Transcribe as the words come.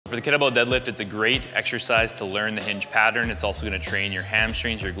For the kettlebell deadlift, it's a great exercise to learn the hinge pattern. It's also gonna train your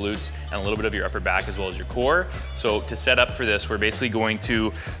hamstrings, your glutes, and a little bit of your upper back as well as your core. So to set up for this, we're basically going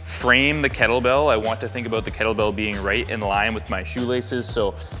to frame the kettlebell. I want to think about the kettlebell being right in line with my shoelaces.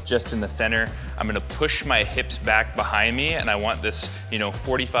 So just in the center, I'm gonna push my hips back behind me, and I want this,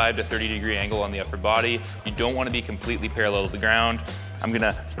 45 to 30 degree angle on the upper body. You don't wanna be completely parallel to the ground. I'm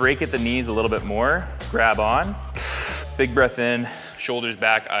gonna break at the knees a little bit more, grab on, big breath in, shoulders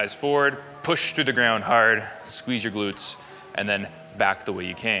back, eyes forward, push through the ground hard, squeeze your glutes, and then back the way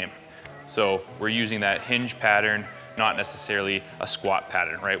you came. So we're using that hinge pattern, not necessarily a squat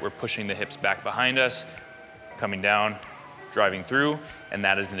pattern, right? We're pushing the hips back behind us, coming down, driving through, and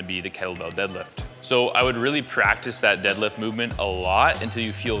that is gonna be the kettlebell deadlift. So I would really practice that deadlift movement a lot until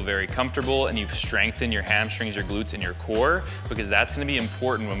you feel very comfortable and you've strengthened your hamstrings, your glutes, and your core, because that's gonna be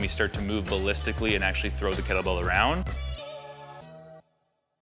important when we start to move ballistically and actually throw the kettlebell around.